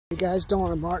guys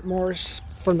doing? Mark Morris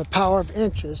from the Power of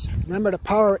Interest. Remember the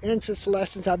Power of Interest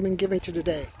lessons I've been giving you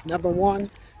today. Number one,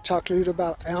 talk to you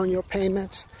about annual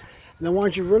payments. And the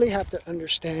ones you really have to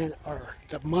understand are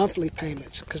the monthly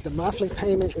payments, because the monthly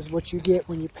payment is what you get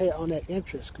when you pay on that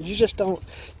interest. Because you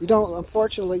don't,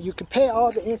 unfortunately, you can pay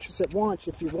all the interest at once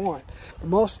if you want. But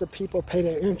most of the people pay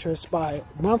their interest by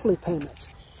monthly payments.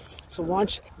 So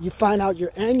once you find out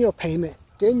your annual payment,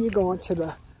 then you go into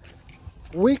the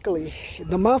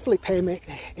monthly payment,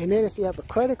 and then if you have a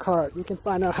credit card, you can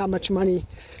find out how much money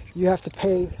you have to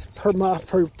pay per month,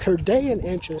 per day in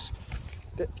interest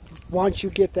once you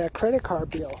get that credit card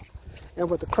bill. And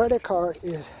what the credit card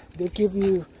is, they give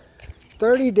you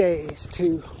 30 days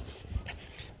to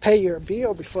pay your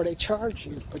bill before they charge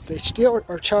you, but they still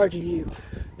are charging you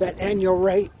that annual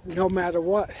rate no matter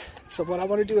what. So what I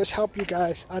want to do is help you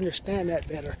guys understand that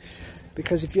better,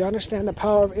 because if you understand the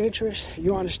power of interest,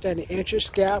 you understand the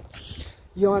interest gap,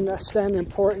 you understand the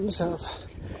importance of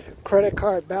credit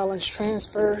card balance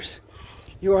transfers,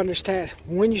 you understand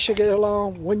when you should get a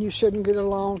loan, when you shouldn't get a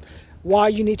loan, why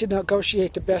you need to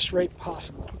negotiate the best rate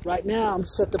possible. Right now, I'm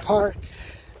set apart.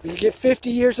 When you get 50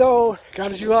 years old,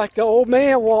 gotta do like the old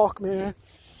man walk, man.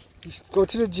 You go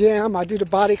to the gym, I do the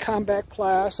body combat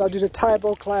class, I do the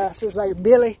Taibo classes like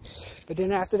Billy, but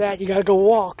then after that, you gotta go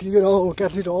walk. You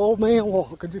gotta do the old man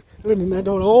walk. Look at me, man,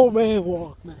 doing the old man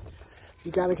walk, man.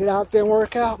 You gotta get out there and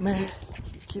work out, man.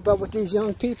 Keep up with these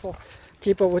young people.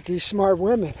 Keep up with these smart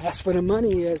women. That's where the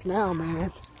money is now,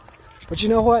 man. But you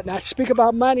know what? Now, speak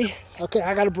about money. Okay,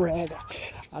 I gotta brag.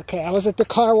 Okay, I was at the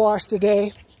car wash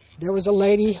today. There was a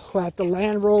lady who had the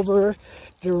Land Rover.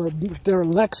 There were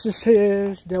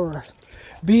Lexuses. There were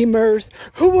Beamers.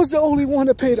 Who was the only one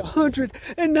that paid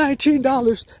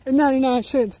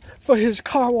 $119.99 for his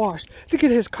car wash to get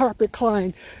his carpet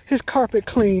clean,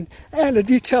 and a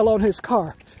detail on his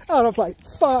car? Out of like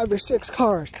 5 or 6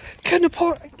 cars. Couldn't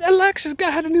afford. That Lexus guy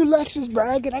had a new Lexus,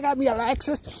 bragging. I got me a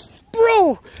Lexus.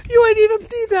 Bro, you ain't even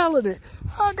detailing it.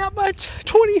 I got my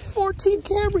 2014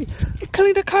 Camry.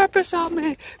 Clean the carpets out,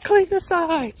 man. Clean the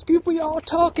sides. People, y'all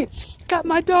talking. Got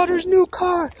my daughter's new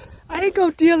car. I ain't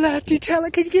gonna detail it.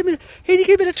 Can you give me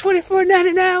the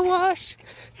 $24.99 wash?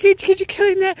 Could you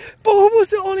clean that? But who was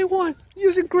the only one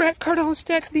using Grant Cardone's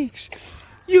techniques?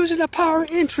 Using the power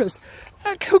of interest.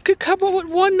 Who could come up with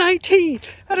 $119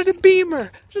 out of the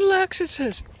Beamer, the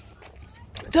Lexuses,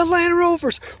 the Land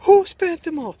Rovers? Who spent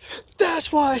the most?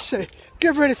 That's why I say,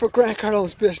 get ready for Grant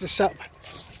Cardone's business summit.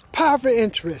 Power of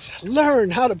interest.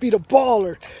 Learn how to be the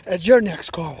baller at your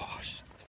next car wash.